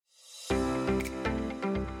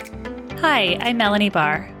Hi, I'm Melanie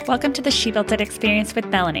Barr. Welcome to the She Built It Experience with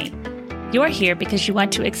Melanie. You're here because you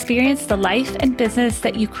want to experience the life and business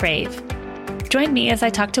that you crave. Join me as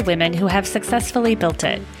I talk to women who have successfully built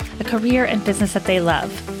it, a career and business that they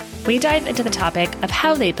love. We dive into the topic of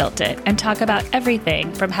how they built it and talk about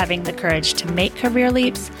everything from having the courage to make career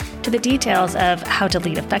leaps to the details of how to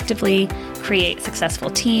lead effectively, create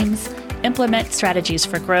successful teams, implement strategies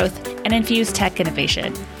for growth, and infuse tech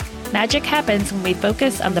innovation. Magic happens when we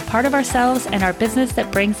focus on the part of ourselves and our business that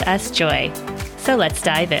brings us joy. So let's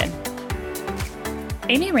dive in.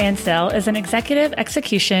 Amy Ransdell is an executive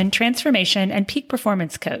execution, transformation, and peak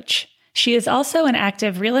performance coach. She is also an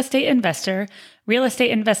active real estate investor, real estate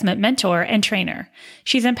investment mentor, and trainer.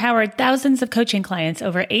 She's empowered thousands of coaching clients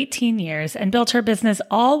over 18 years and built her business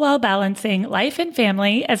all while balancing life and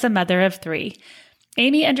family as a mother of three.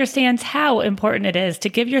 Amy understands how important it is to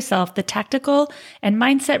give yourself the tactical and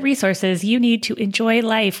mindset resources you need to enjoy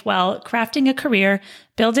life while crafting a career,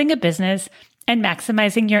 building a business, and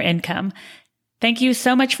maximizing your income. Thank you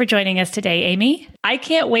so much for joining us today, Amy. I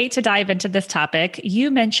can't wait to dive into this topic. You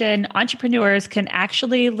mentioned entrepreneurs can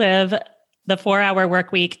actually live the 4-hour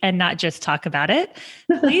work week and not just talk about it.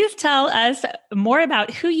 Please tell us more about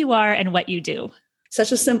who you are and what you do.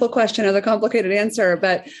 Such a simple question with a complicated answer,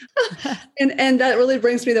 but and that really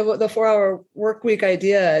brings me to the 4-hour work week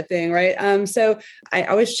idea thing, right? So I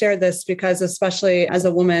always share this because, especially as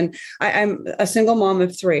a woman, I'm a single mom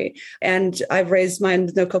of 3, and I've raised mine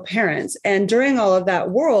with no co-parents. And during all of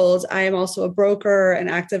that world, I am also a broker, an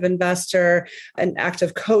active investor, an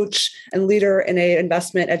active coach, and leader in a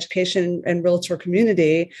investment, education, and realtor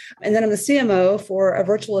community. And then I'm the CMO for a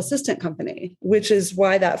virtual assistant company, which is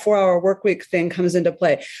why that 4-hour work week thing comes into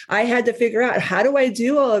play. I had to figure out, how do I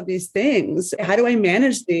do all of these things? How do I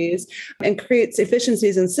manage these and create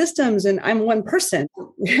efficiencies and systems? And I'm one person.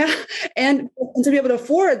 Yeah. And to be able to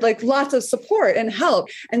afford lots of support and help.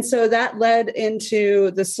 And so that led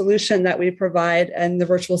into the solution that we provide and the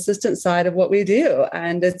virtual assistant side of what we do.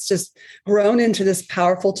 And it's just grown into this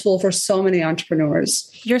powerful tool for so many entrepreneurs.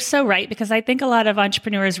 You're so right, because I think a lot of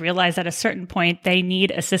entrepreneurs realize at a certain point they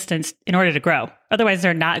need assistance in order to grow. Otherwise,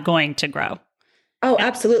 they're not going to grow. Oh,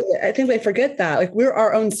 absolutely. I think they forget that. We're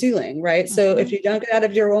our own ceiling, right? Mm-hmm. So if you don't get out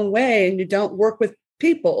of your own way and you don't work with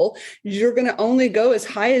people, you're going to only go as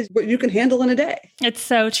high as what you can handle in a day. It's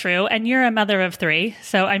so true. And you're a mother of 3.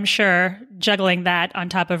 So I'm sure juggling that on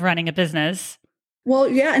top of running a business. Well,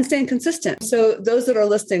 yeah, and staying consistent. So those that are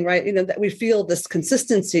listening, right, that we feel this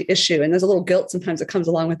consistency issue, and there's a little guilt sometimes that comes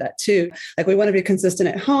along with that too. We want to be consistent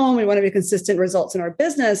at home. We want to be consistent results in our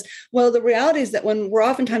business. Well, the reality is that when we're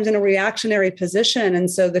oftentimes in a reactionary position,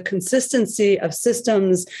 and so the consistency of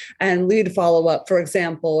systems and lead follow-up, for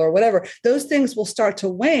example, or whatever, those things will start to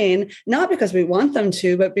wane, not because we want them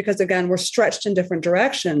to, but because, again, we're stretched in different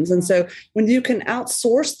directions. And so when you can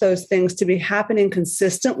outsource those things to be happening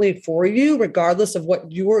consistently for you, regardless of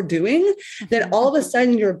what you're doing, then all of a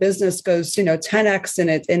sudden your business goes,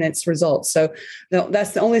 10x in its results. So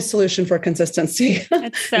that's the only solution for consistency.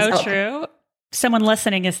 It's so true. Someone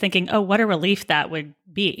listening is thinking, oh, what a relief that would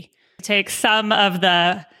be. Take some of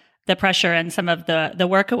the pressure and some of the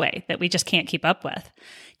work away that we just can't keep up with.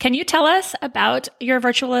 Can you tell us about your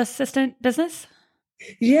virtual assistant business?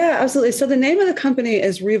 Yeah, absolutely. So the name of the company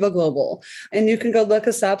is REVA Global, and you can go look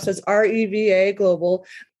us up. So it's REVA Global.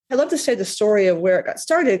 I love to share the story of where it got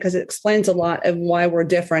started because it explains a lot of why we're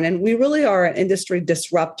different. And we really are an industry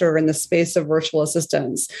disruptor in the space of virtual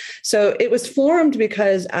assistants. So it was formed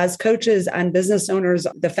because as coaches and business owners,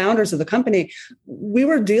 the founders of the company, we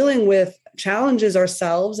were dealing with challenges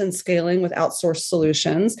ourselves and scaling with outsourced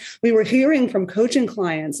solutions. We were hearing from coaching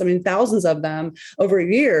clients, thousands of them over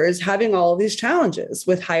years, having all of these challenges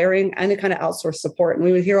with hiring any kind of outsourced support. And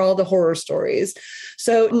we would hear all the horror stories.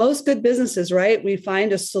 So most good businesses, right? We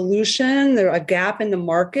find a solution, there's a gap in the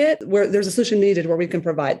market where there's a solution needed where we can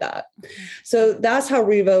provide that. So that's how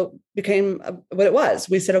REVA became what it was.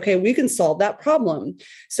 We said, okay, we can solve that problem.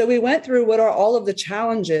 So we went through what are all of the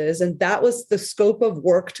challenges, and that was the scope of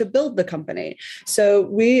work to build the company. So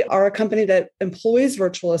we are a company that employs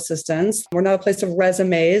virtual assistants. We're not a place of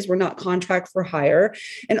resumes. We're not contract for hire.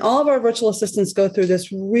 And all of our virtual assistants go through this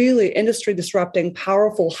really industry disrupting,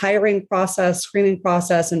 powerful hiring process, screening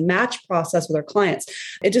process, and match process with our clients.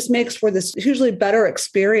 It just makes for this hugely better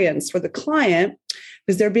experience for the client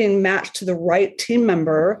because they're being matched to the right team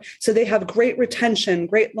member. So they have great retention,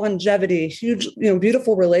 great longevity, huge,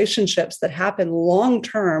 beautiful relationships that happen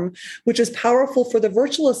long-term, which is powerful for the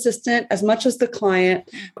virtual assistant as much as the client.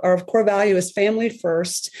 Our core value is family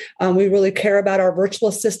first. We really care about our virtual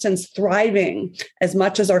assistants thriving as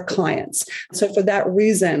much as our clients. So for that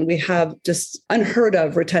reason, we have just unheard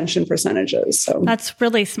of retention percentages. So that's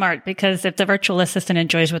really smart, because if the virtual assistant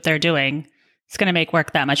enjoys what they're doing, it's going to make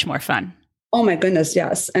work that much more fun. Oh my goodness,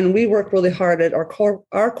 yes. And we work really hard at our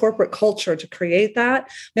corporate culture to create that.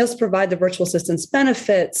 We also provide the virtual assistants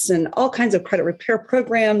benefits and all kinds of credit repair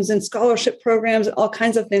programs and scholarship programs and all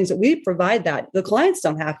kinds of things that we provide that. The clients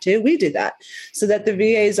don't have to. We do that so that the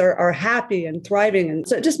VAs are happy and thriving. And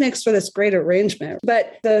so it just makes for this great arrangement.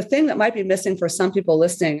 But the thing that might be missing for some people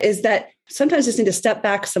listening is that sometimes you just need to step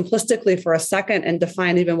back simplistically for a second and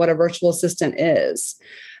define even what a virtual assistant is.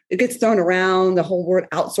 It gets thrown around. The whole word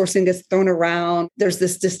outsourcing gets thrown around. There's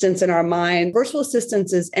this distance in our mind. Virtual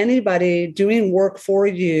assistants is anybody doing work for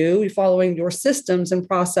you, following your systems and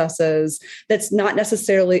processes that's not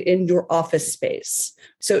necessarily in your office space.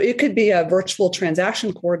 So it could be a virtual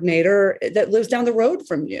transaction coordinator that lives down the road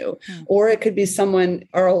from you, or it could be someone,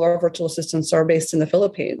 all our virtual assistants are based in the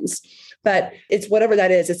Philippines. But it's whatever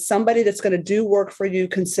that is. It's somebody that's going to do work for you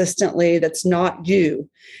consistently that's not you.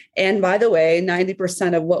 And by the way,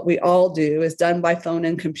 90% of what we all do is done by phone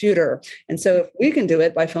and computer. And so if we can do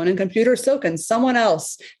it by phone and computer, so can someone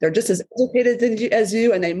else. They're just as educated as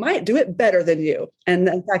you, and they might do it better than you. And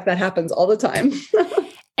in fact, that happens all the time.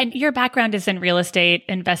 And your background is in real estate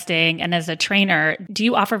investing. And as a trainer, do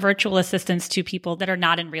you offer virtual assistants to people that are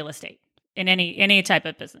not in real estate in any type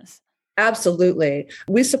of business? Absolutely.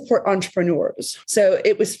 We support entrepreneurs. So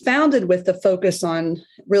it was founded with the focus on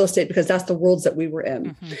real estate because that's the worlds that we were in.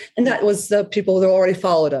 Mm-hmm. And that was the people that already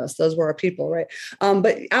followed us. Those were our people, right?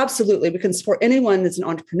 But absolutely, we can support anyone that's an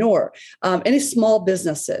entrepreneur, any small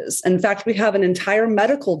businesses. In fact, we have an entire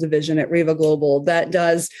medical division at REVA Global that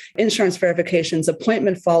does insurance verifications,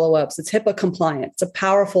 appointment follow-ups. It's HIPAA compliant. It's a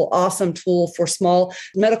powerful, awesome tool for small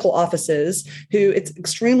medical offices who it's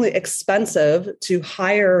extremely expensive to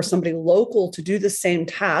hire somebody local to do the same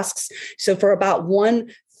tasks. So for about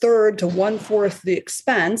 1/3 to 1/4 the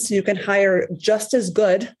expense, you can hire just as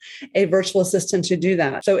good a virtual assistant to do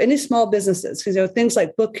that. So any small businesses, because things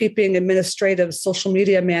like bookkeeping, administrative, social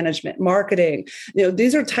media management, marketing,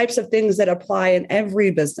 these are types of things that apply in every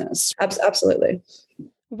business. Absolutely.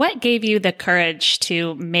 What gave you the courage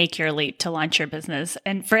to make your leap to launch your business?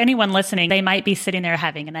 And for anyone listening, they might be sitting there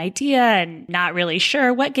having an idea and not really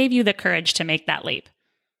sure. What gave you the courage to make that leap?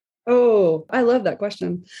 Oh, I love that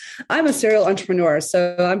question. I'm a serial entrepreneur,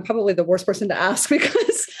 so I'm probably the worst person to ask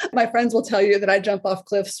because my friends will tell you that I jump off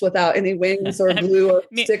cliffs without any wings or glue or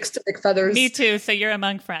sticks to make feathers. Me too. So you're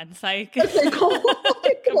among friends. Okay, cool.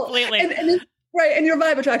 Completely. Right. And your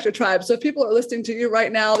vibe attracts your tribe. So if people are listening to you right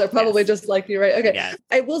now, they're probably just like you, right? Okay. Yes.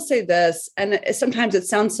 I will say this, and sometimes it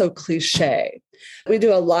sounds so cliche. We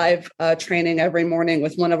do a live training every morning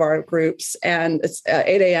with one of our groups, and it's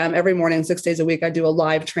 8 a.m. every morning, 6 days a week. I do a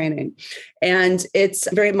live training, and it's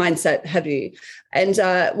very mindset heavy. And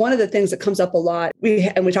one of the things that comes up a lot, we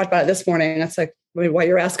talked about it this morning. That's like why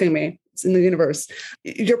you're asking me. It's in the universe.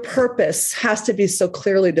 Your purpose has to be so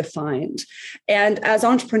clearly defined. And as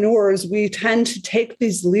entrepreneurs, we tend to take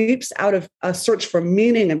these leaps out of a search for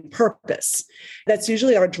meaning and purpose. That's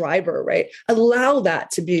usually our driver, right? Allow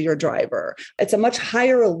that to be your driver. It's a much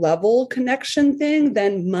higher level connection thing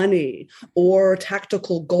than money or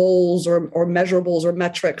tactical goals or measurables or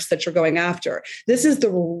metrics that you're going after. This is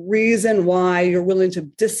the reason why you're willing to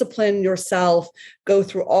discipline yourself, go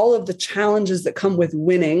through all of the challenges that come with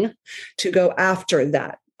winning to go after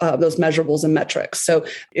that, those measurables and metrics. So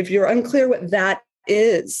if you're unclear what that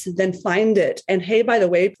is, then find it. And hey, by the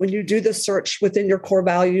way, when you do the search within your core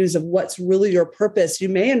values of what's really your purpose, you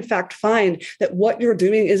may in fact find that what you're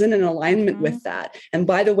doing isn't in alignment with that. And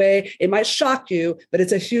by the way, it might shock you, but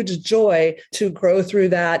it's a huge joy to grow through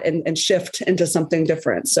that and shift into something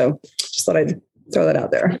different. So just thought I'd throw that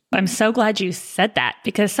out there. I'm so glad you said that,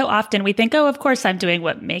 because so often we think, oh, of course I'm doing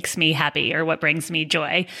what makes me happy or what brings me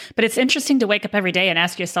joy. But it's interesting to wake up every day and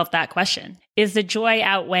ask yourself that question. Is the joy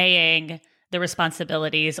outweighing the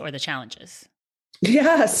responsibilities or the challenges?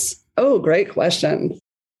 Yes. Oh, great question.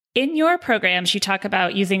 In your programs, you talk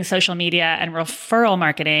about using social media and referral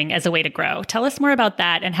marketing as a way to grow. Tell us more about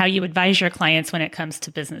that and how you advise your clients when it comes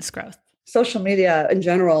to business growth. Social media in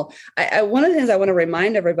general. One of the things I want to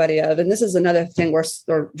remind everybody of, and this is another thing where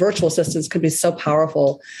virtual assistants can be so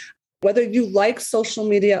powerful, whether you like social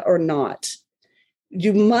media or not,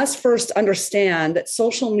 you must first understand that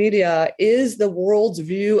social media is the world's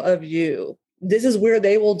view of you. this is where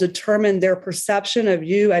they will determine their perception of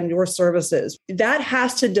you and your services. That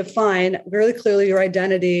has to define very clearly your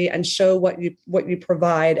identity and show what you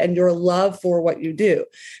provide and your love for what you do.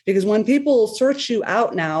 Because when people search you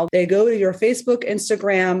out now, they go to your Facebook,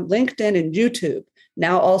 Instagram, LinkedIn, and YouTube.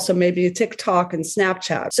 Now also maybe TikTok and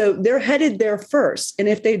Snapchat. So they're headed there first. And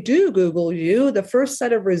if they do Google you, the first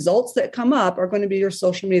set of results that come up are going to be your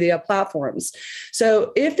social media platforms.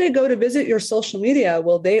 So if they go to visit your social media,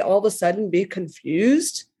 will they all of a sudden be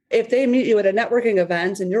confused? If they meet you at a networking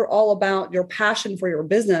event and you're all about your passion for your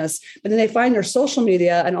business, but then they find your social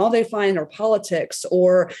media and all they find are politics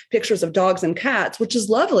or pictures of dogs and cats, which is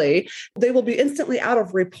lovely, they will be instantly out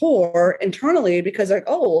of rapport internally because they're like,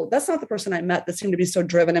 oh, that's not the person I met that seemed to be so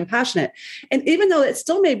driven and passionate. And even though it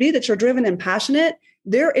still may be that you're driven and passionate,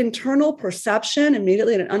 their internal perception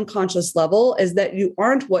immediately at an unconscious level is that you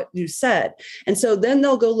aren't what you said. And so then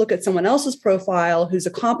they'll go look at someone else's profile who's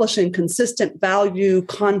accomplishing consistent value,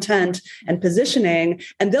 content, and positioning,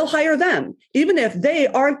 and they'll hire them, even if they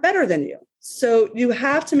aren't better than you. So you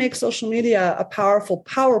have to make social media a powerful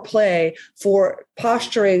power play for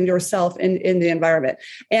posturing yourself in the environment.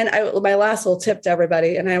 And my last little tip to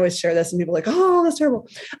everybody, and I always share this and people are like, oh, that's terrible.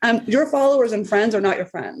 Your followers and friends are not your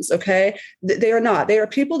friends, okay? They are not. They are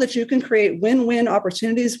people that you can create win-win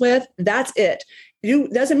opportunities with. That's it.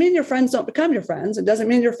 Doesn't mean your friends don't become your friends. It doesn't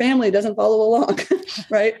mean your family doesn't follow along,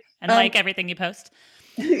 right? And like everything you post.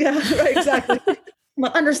 Yeah, right, exactly.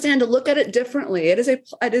 Understand to look at it differently. It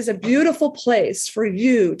is a beautiful place for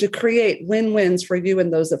you to create win-wins for you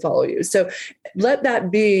and those that follow you. So let that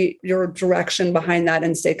be your direction behind that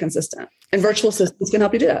and stay consistent. And virtual assistants can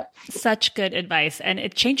help you do that. Such good advice. And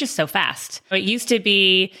it changes so fast. It used to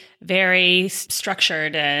be very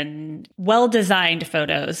structured and well-designed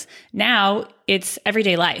photos. Now it's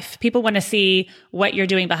everyday life. People want to see what you're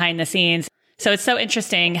doing behind the scenes. So it's so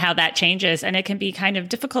interesting how that changes. And it can be kind of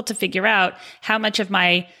difficult to figure out how much of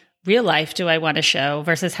my real life do I want to show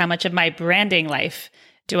versus how much of my branding life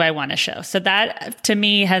do I want to show. So that to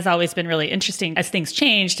me has always been really interesting as things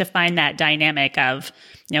change to find that dynamic of,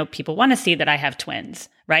 people want to see that I have twins,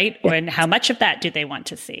 right? Yeah. And how much of that do they want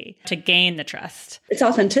to see to gain the trust? It's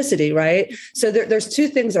authenticity, right? So there's two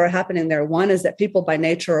things that are happening there. One is that people by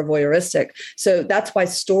nature are voyeuristic. So that's why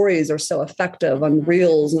stories are so effective on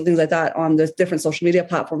reels and things like that on the different social media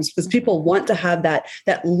platforms, because people want to have that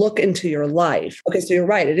look into your life. Okay, so you're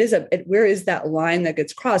right. Where is that line that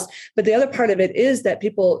gets crossed? But the other part of it is that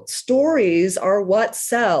stories are what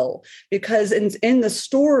sell, because in the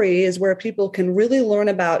story is where people can really learn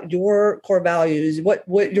about your core values, what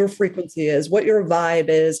your frequency is, what your vibe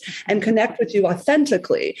is, and connect with you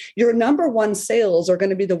authentically. Your number one sales are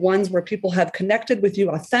going to be the ones where people have connected with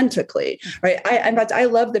you authentically, right? I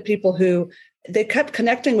love the people who they kept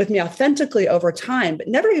connecting with me authentically over time, but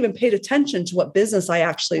never even paid attention to what business I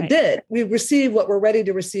actually did. We receive what we're ready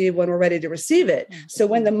to receive when we're ready to receive it. Mm-hmm. So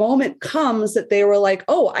when the moment comes that they were like,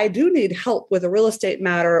 oh, I do need help with a real estate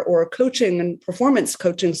matter or coaching and performance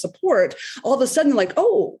coaching support, all of a sudden like,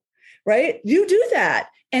 oh, right, you do that.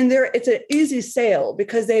 And it's an easy sale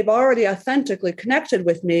because they've already authentically connected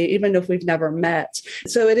with me, even if we've never met.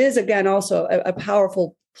 So it is, again, also a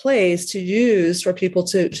powerful place to use for people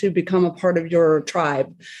to become a part of your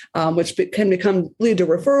tribe, which can lead to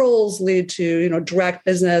referrals, lead to direct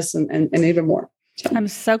business and even more. So. I'm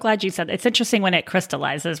so glad you said that. It's interesting when it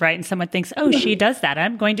crystallizes, right? And someone thinks, oh, she does that.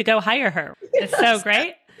 I'm going to go hire her. Yes. It's so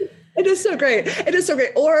great. It is so great. It is so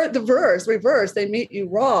great. Or the reverse, they meet you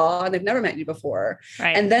raw and they've never met you before.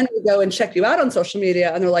 Right. And then they go and check you out on social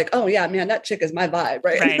media and they're like, oh yeah, man, that chick is my vibe.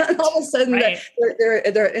 Right. And then all of a sudden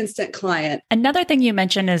they're an instant client. Another thing you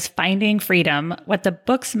mentioned is finding freedom, what the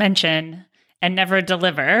books mention and never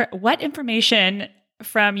deliver. What information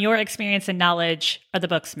from your experience and knowledge are the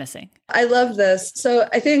books missing? I love this. So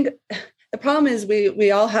I think the problem is we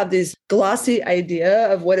all have this glossy idea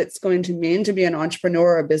of what it's going to mean to be an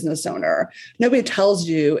entrepreneur or a business owner. Nobody tells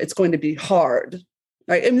you it's going to be hard.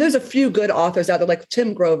 Right. And there's a few good authors out there like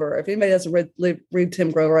Tim Grover. If anybody doesn't read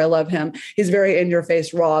Tim Grover, I love him. He's very in your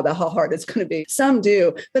face, raw about how hard it's going to be. Some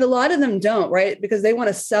do, but a lot of them don't, right? Because they want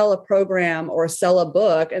to sell a program or sell a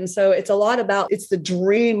book. And so it's a lot about, it's the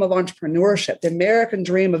dream of entrepreneurship, the American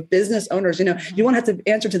dream of business owners. You won't have to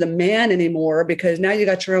answer to the man anymore because now you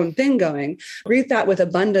got your own thing going. Greet that with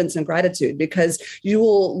abundance and gratitude because you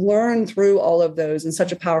will learn through all of those in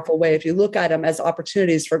such a powerful way if you look at them as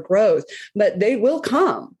opportunities for growth, but they will come.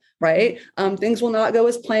 right? Things will not go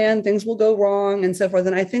as planned, things will go wrong and so forth.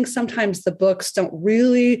 And I think sometimes the books don't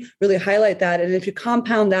really highlight that. And if you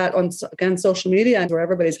compound that on, again, social media where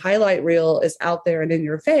everybody's highlight reel is out there and in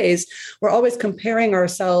your face, we're always comparing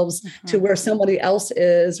ourselves to where somebody else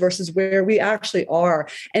is versus where we actually are.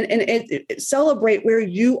 And celebrate where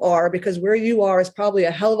you are, because where you are is probably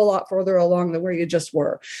a hell of a lot further along than where you just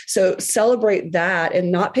were. So celebrate that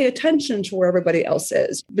and not pay attention to where everybody else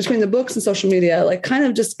is. Between the books and social media, like kind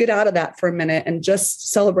of just get out of that for a minute and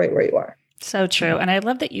just celebrate where you are. So true. And I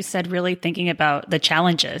love that you said really thinking about the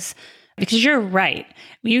challenges, because you're right.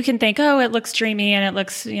 You can think, oh, it looks dreamy and it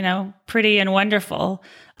looks, pretty and wonderful.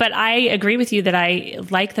 But I agree with you that I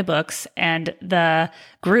like the books and the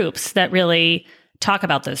groups that really talk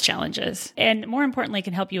about those challenges and, more importantly,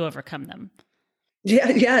 can help you overcome them. Yeah,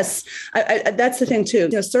 yes. That's the thing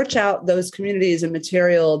too. Search out those communities and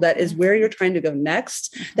material that is where you're trying to go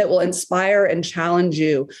next, that will inspire and challenge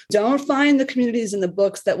you. Don't find the communities in the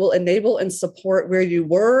books that will enable and support where you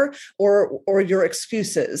were or your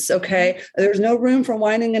excuses. Okay. There's no room for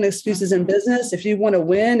whining and excuses in business. If you want to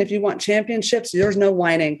win, if you want championships, there's no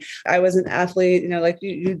whining. I was an athlete, like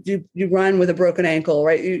you run with a broken ankle,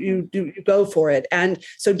 right? You go for it. And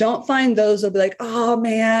so don't find those that'll be like, oh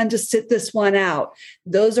man, just sit this one out.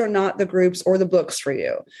 Those are not the groups or the books for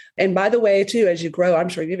you. And by the way, too, as you grow, I'm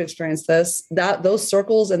sure you've experienced this, that those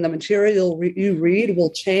circles and the material you read will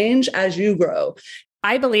change as you grow.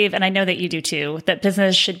 I believe, and I know that you do too, that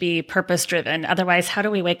business should be purpose-driven. Otherwise, how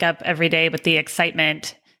do we wake up every day with the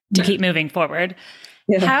excitement to keep moving forward?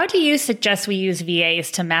 Yeah. How do you suggest we use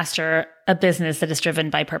VAs to master a business that is driven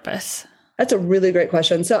by purpose? That's a really great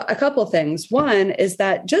question. So a couple of things. One is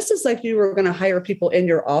that just as like you were going to hire people in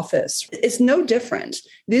your office, it's no different.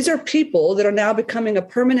 These are people that are now becoming a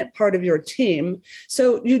permanent part of your team.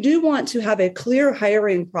 So you do want to have a clear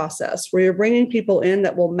hiring process where you're bringing people in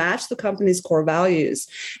that will match the company's core values,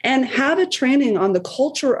 and have a training on the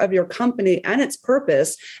culture of your company and its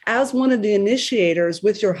purpose as one of the initiators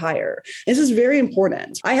with your hire. This is very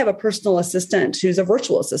important. I have a personal assistant who's a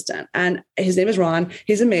virtual assistant, and his name is Ron.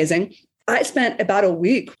 He's amazing. I spent about a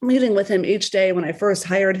week meeting with him each day when I first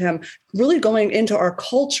hired him, really going into our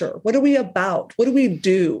culture. What are we about? What do we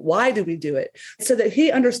do? Why do we do it? So that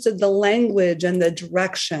he understood the language and the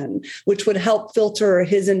direction, which would help filter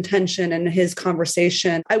his intention and his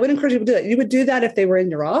conversation. I would encourage you to do that. You would do that if they were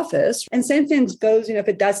in your office. And same thing goes,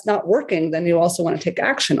 if that's not working, then you also want to take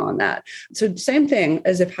action on that. So same thing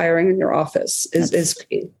as if hiring in your office is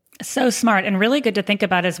key. So smart and really good to think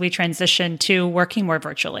about as we transition to working more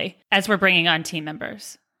virtually, as we're bringing on team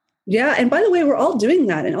members. Yeah. And by the way, we're all doing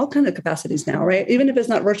that in all kinds of capacities now, right? Even if it's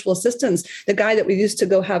not virtual assistants, the guy that we used to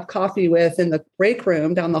go have coffee with in the break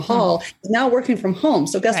room down the hall is now working from home.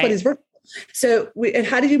 So guess what? He's virtual. So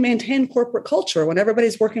how do you maintain corporate culture when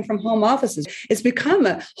everybody's working from home offices? It's become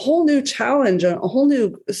a whole new challenge, a whole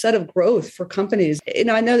new set of growth for companies.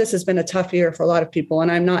 I know this has been a tough year for a lot of people,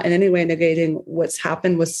 and I'm not in any way negating what's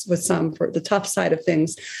happened with some for the tough side of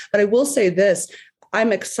things. But I will say this.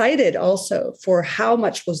 I'm excited also for how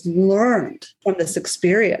much was learned from this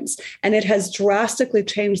experience. And it has drastically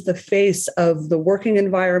changed the face of the working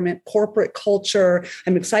environment, corporate culture.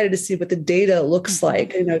 I'm excited to see what the data looks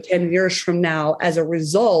like, 10 years from now as a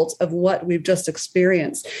result of what we've just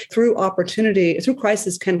experienced. Through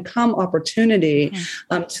crisis can come opportunity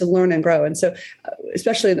to learn and grow. And so,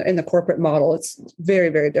 especially in the corporate model, it's very,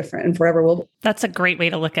 very different and forever will be. That's a great way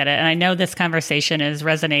to look at it. And I know this conversation is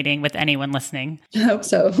resonating with anyone listening. I hope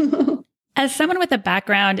so. As someone with a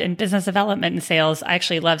background in business development and sales, I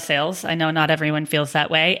actually love sales. I know not everyone feels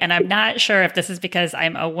that way. And I'm not sure if this is because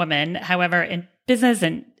I'm a woman. However, in business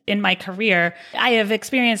and in my career, I have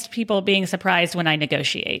experienced people being surprised when I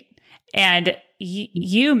negotiate. And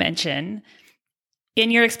you mentioned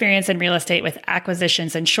in your experience in real estate with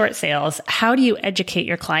acquisitions and short sales, how do you educate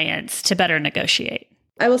your clients to better negotiate?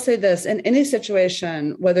 I will say this, in any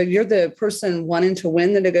situation, whether you're the person wanting to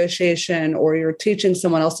win the negotiation or you're teaching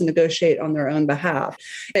someone else to negotiate on their own behalf,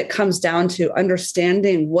 it comes down to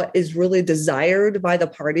understanding what is really desired by the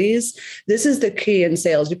parties. This is the key in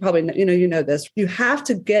sales. You probably know this. You have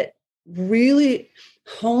to get really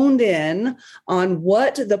honed in on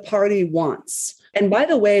what the party wants. And by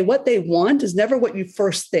the way, what they want is never what you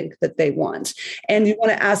first think that they want. And you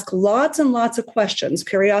want to ask lots and lots of questions.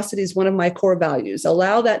 Curiosity is one of my core values.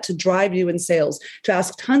 Allow that to drive you in sales, to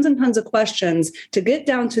ask tons and tons of questions, to get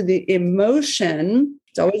down to the emotion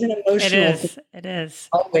It's always an emotional thing. It is.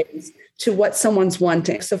 Always to what someone's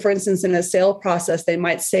wanting. So for instance, in a sale process, they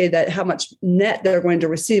might say that how much net they're going to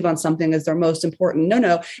receive on something is their most important.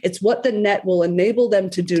 No, it's what the net will enable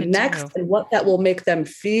them to do next and what that will make them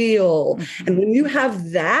feel. Mm-hmm. And when you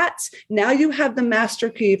have that, now you have the master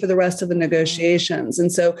key for the rest of the negotiations.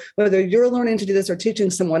 And so whether you're learning to do this or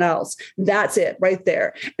teaching someone else, that's it right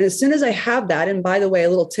there. And as soon as I have that, and by the way, a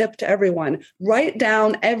little tip to everyone, write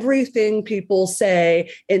down everything people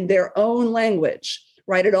say in their own language.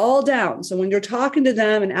 Write it all down. So when you're talking to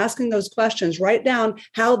them and asking those questions, write down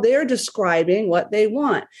how they're describing what they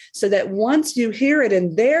want so that once you hear it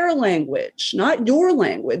in their language, not your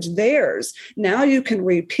language, theirs, now you can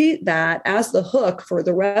repeat that as the hook for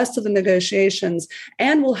the rest of the negotiations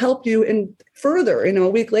and will help you in further. A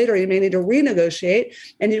week later, you may need to renegotiate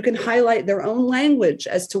and you can highlight their own language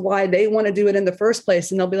as to why they want to do it in the first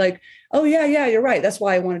place. And they'll be like, oh, yeah, you're right. That's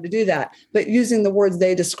why I wanted to do that. But using the words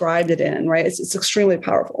they described it in, right? It's extremely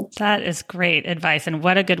powerful. That is great advice. And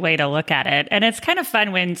what a good way to look at it. And it's kind of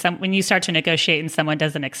fun when you start to negotiate and someone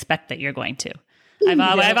doesn't expect that you're going to.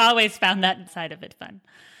 I've always found that side of it fun.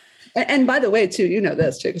 And by the way, too, you know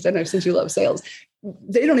this too, because I know since you love sales,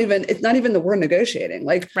 it's not even that we're negotiating.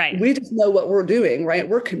 We just know what we're doing, right?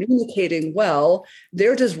 We're communicating well.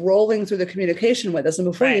 They're just rolling through the communication with us. And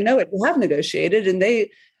before you know it, we have negotiated and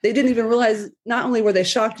they didn't even realize, not only were they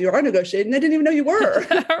shocked you are negotiating, they didn't even know you were.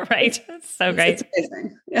 Right. That's so great. It's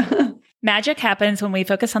amazing. Yeah. Magic happens when we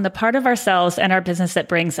focus on the part of ourselves and our business that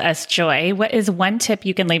brings us joy. What is one tip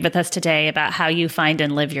you can leave with us today about how you find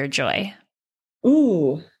and live your joy?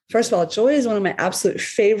 Ooh. First of all, joy is one of my absolute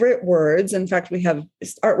favorite words. In fact, we have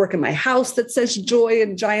artwork in my house that says joy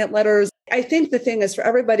in giant letters. I think the thing is for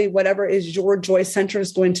everybody, whatever is your joy center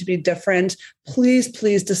is going to be different. Please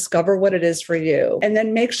discover what it is for you. And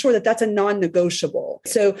then make sure that that's a non-negotiable.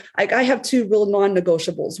 So I have two real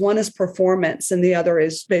non-negotiables. One is performance and the other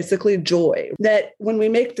is basically joy. That when we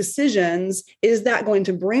make decisions, is that going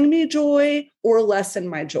to bring me joy or lessen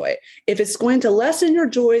my joy? If it's going to lessen your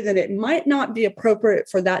joy, then it might not be appropriate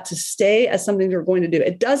for that to stay as something you're going to do.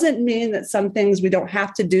 It doesn't mean that some things we don't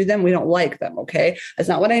have to do them. We don't like them. Okay. That's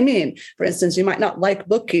not what I mean. For instance, you might not like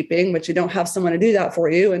bookkeeping, but you don't have someone to do that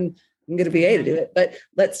for you and you can get a VA to do it. But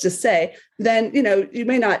let's just say, then, you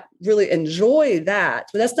may not really enjoy that,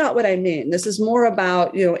 but that's not what I mean. This is more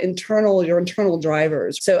about, your internal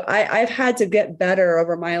drivers. So I've had to get better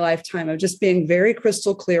over my lifetime of just being very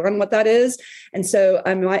crystal clear on what that is. And so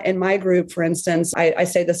in my group, for instance, I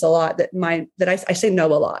say this a lot, I say no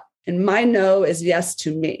a lot. And my no is yes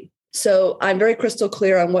to me. So I'm very crystal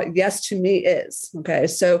clear on what yes to me is. Okay.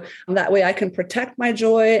 So that way I can protect my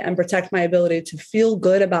joy and protect my ability to feel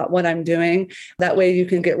good about what I'm doing. That way you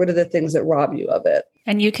can get rid of the things that rob you of it.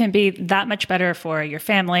 And you can be that much better for your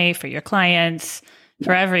family, for your clients,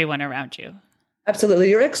 for everyone around you. Absolutely.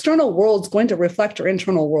 Your external world is going to reflect your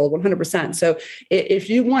internal world 100%. So if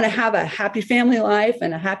you want to have a happy family life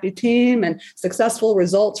and a happy team and successful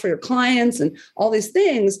results for your clients and all these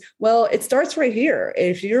things, well, it starts right here.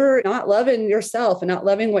 If you're not loving yourself and not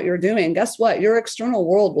loving what you're doing, guess what? Your external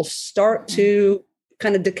world will start to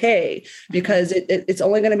kind of decay because it's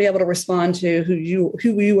only going to be able to respond to who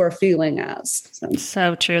you are feeling as.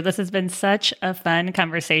 So true. This has been such a fun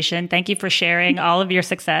conversation. Thank you for sharing all of your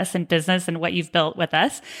success in business and what you've built with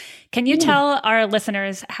us. Can you tell our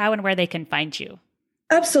listeners how and where they can find you?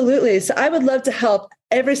 Absolutely. So I would love to help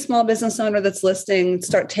every small business owner that's listening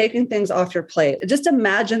start taking things off your plate. Just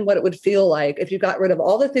imagine what it would feel like if you got rid of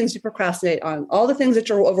all the things you procrastinate on, all the things that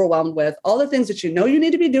you're overwhelmed with, all the things that you know you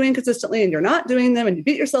need to be doing consistently and you're not doing them and you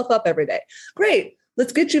beat yourself up every day. Great.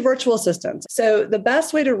 Let's get you virtual assistants. So the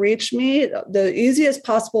best way to reach me, the easiest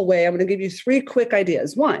possible way, I'm going to give you 3 quick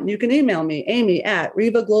ideas. 1, you can email me,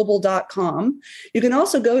 amy@revaglobal.com. You can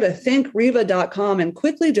also go to thinkreva.com and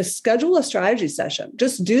quickly just schedule a strategy session.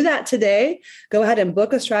 Just do that today. Go ahead and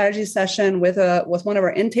book a strategy session with one of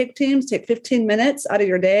our intake teams. Take 15 minutes out of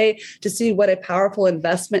your day to see what a powerful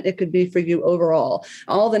investment it could be for you overall.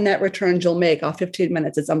 All the net returns you'll make off 15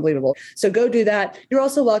 minutes. It's unbelievable. So go do that. You're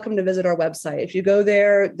also welcome to visit our website. If you go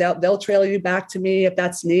there, they'll trail you back to me if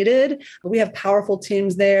that's needed. We have powerful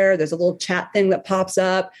teams there. There's a little chat thing that pops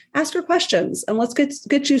up. Ask your questions and let's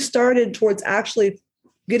get you started towards actually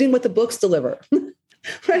getting what the books deliver,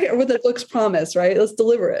 right? Or what the books promise, right? Let's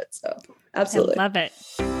deliver it. So absolutely. I love it.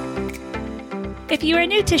 If you are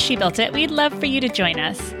new to She Built It, we'd love for you to join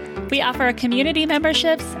us. We offer community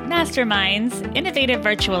memberships, masterminds, innovative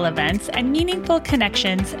virtual events, and meaningful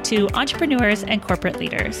connections to entrepreneurs and corporate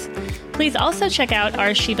leaders. Please also check out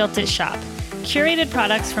our She Built It shop, curated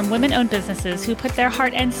products from women-owned businesses who put their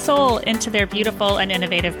heart and soul into their beautiful and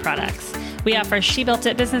innovative products. We offer She Built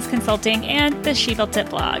It Business Consulting and the She Built It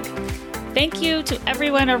blog. Thank you to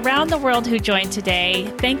everyone around the world who joined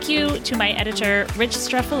today. Thank you to my editor, Rich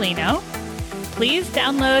Straffolino. Please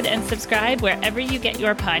download and subscribe wherever you get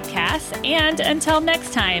your podcasts. And until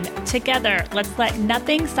next time, together, let's let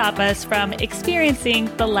nothing stop us from experiencing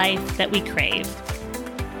the life that we crave.